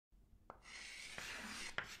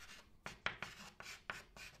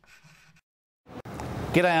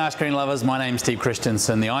G'day ice cream lovers, my name's Steve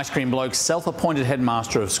Christensen, the Ice Cream Bloke, self-appointed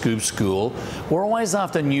headmaster of Scoop School. We're always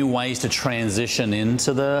after new ways to transition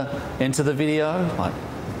into the video.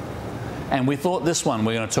 And we thought this one,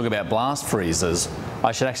 we're going to talk about blast freezers.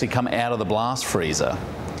 I should actually come out of the blast freezer,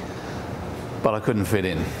 but I couldn't fit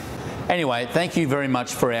in. Anyway, thank you very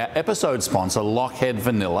much for our episode sponsor, Lockheed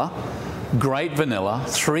Vanilla. Great vanilla,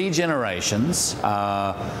 3 generations.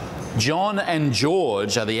 John and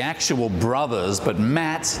George are the actual brothers, but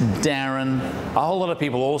Matt, Darren, a whole lot of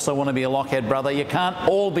people also want to be a Lockheed brother. You can't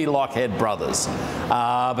all be Lockheed brothers.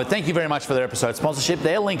 But thank you very much for their episode sponsorship.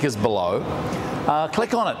 Their link is below.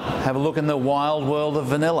 Click on it. Have a look in the wild world of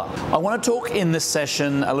vanilla. I want to talk in this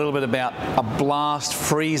session a little bit about a blast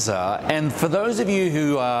freezer. And for those of you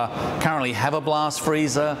who currently have a blast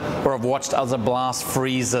freezer or have watched other blast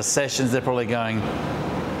freezer sessions, they're probably going,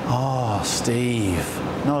 "Oh, Steve,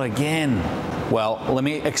 not again." Well, let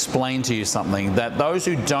me explain to you something, that those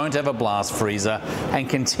who don't have a blast freezer and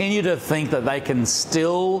continue to think that they can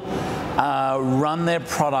still run their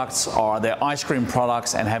products or their ice cream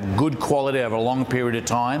products and have good quality over a long period of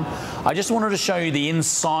time, I just wanted to show you the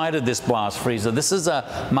inside of this blast freezer. This is a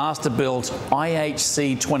master-built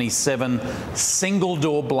IHC27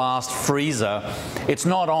 single-door blast freezer. It's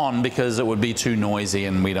not on because it would be too noisy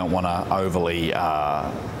and we don't want to overly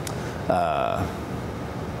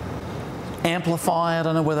amplify, I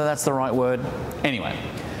don't know whether that's the right word. Anyway,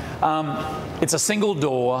 it's a single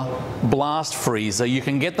door blast freezer. You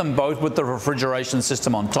can get them both with the refrigeration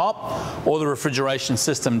system on top or the refrigeration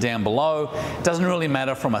system down below. It doesn't really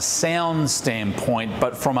matter from a sound standpoint,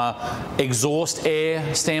 but from a exhaust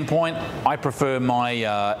air standpoint, I prefer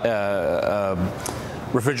my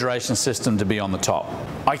refrigeration system to be on the top.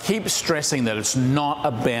 I keep stressing that it's not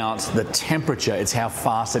about the temperature, it's how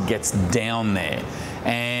fast it gets down there.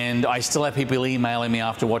 And I still have people emailing me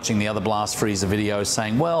after watching the other blast freezer videos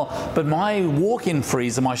saying, well, but my walk-in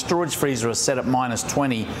freezer, my storage freezer is set at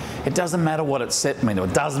 -20. It doesn't matter what it's set to.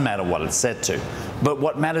 It doesn't matter what it's set to. But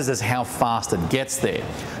what matters is how fast it gets there.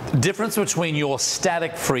 The difference between your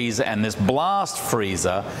static freezer and this blast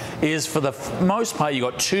freezer is, for the most part, you've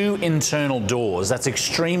got 2 internal doors. That's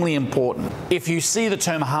extremely important. If you see the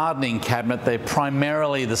term hardening cabinet, they're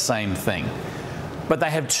primarily the same thing. But they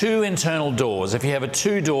have 2 internal doors. If you have a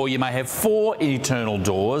 2-door, you may have 4 internal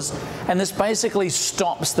doors, and this basically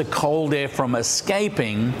stops the cold air from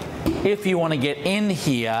escaping if you want to get in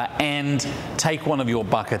here and take one of your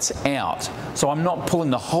buckets out. So I'm not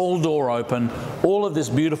pulling the whole door open. All of this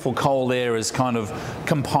beautiful cold air is kind of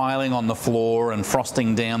compiling on the floor and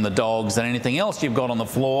frosting down the dogs and anything else you've got on the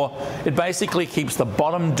floor. It basically keeps the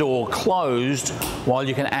bottom door closed while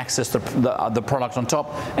you can access the product on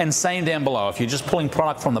top. And same down below. If you're just pulling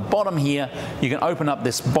product from the bottom here, you can open up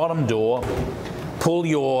this bottom door, pull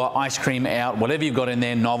your ice cream out, whatever you've got in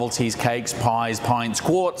there, novelties, cakes, pies, pints,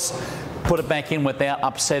 quarts, put it back in without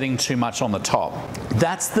upsetting too much on the top.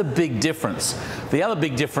 That's the big difference. The other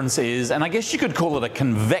big difference is, and I guess you could call it a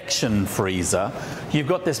convection freezer, you've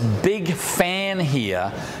got this big fan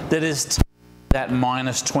here that is that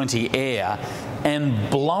 -20 air and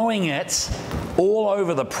blowing it all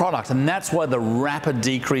over the product, and that's why the rapid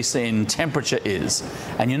decrease in temperature is.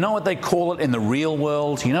 And you know what they call it in the real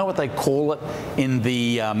world? You know what they call it in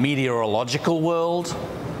the meteorological world?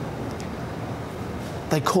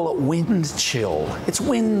 They call it wind chill. It's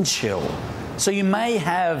wind chill. So you may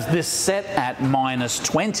have this set at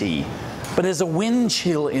 -20, but there's a wind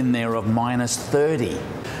chill in there of -30.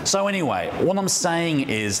 So anyway, what I'm saying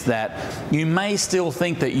is that you may still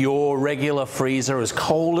think that your regular freezer, as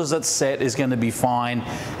cold as it's set, is going to be fine.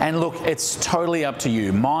 And look, it's totally up to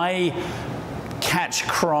you. My catch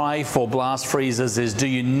cry for blast freezers is, do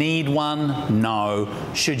you need one? No.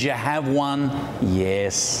 Should you have one?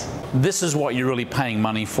 Yes. This is what you're really paying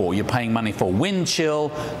money for. You're paying money for wind chill,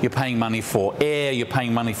 you're paying money for air, you're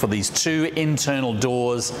paying money for these 2 internal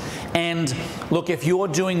doors. And look, if you're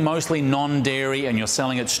doing mostly non-dairy and you're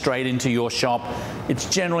selling it straight into your shop, it's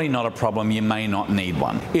generally not a problem. You may not need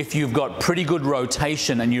one. If you've got pretty good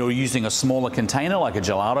rotation and you're using a smaller container like a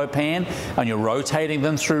gelato pan and you're rotating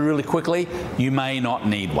them through really quickly, you may not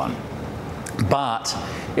need one. But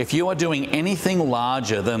if you are doing anything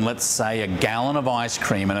larger than, let's say, a gallon of ice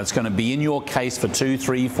cream, and it's going to be in your case for 2,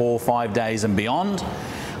 3, 4, 5 days and beyond,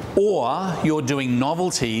 or you're doing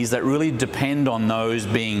novelties that really depend on those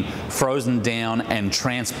being frozen down and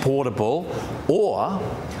transportable, or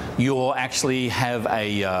you actually have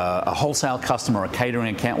a wholesale customer, a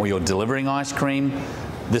catering account where you're delivering ice cream,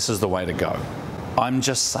 this is the way to go. I'm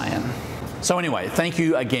just saying. So anyway, thank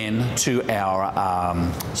you again to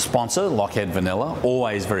our sponsor, Lockheed Vanilla.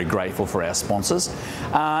 Always very grateful for our sponsors.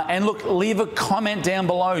 And look, leave a comment down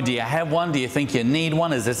below. Do you have one? Do you think you need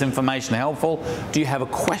one? Is this information helpful? Do you have a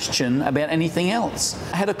question about anything else?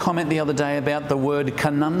 I had a comment the other day about the word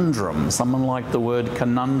conundrum. Someone liked the word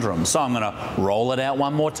conundrum. So I'm going to roll it out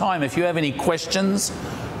one more time. If you have any questions,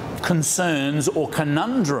 concerns or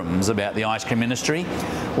conundrums about the ice cream industry,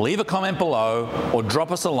 leave a comment below or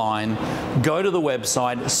drop us a line. Go to the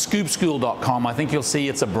website scoopschool.com. I think you'll see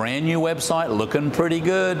it's a brand new website, looking pretty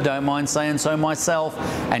good, don't mind saying so myself.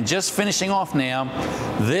 And just finishing off now,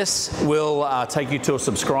 this will take you to a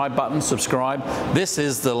subscribe button. Subscribe. This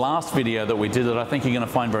is the last video that we did that I think you're going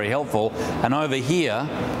to find very helpful. And over here,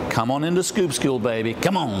 come on into Scoop School, baby.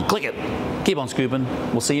 Come on, click it. Keep on scooping.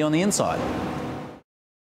 We'll see you on the inside.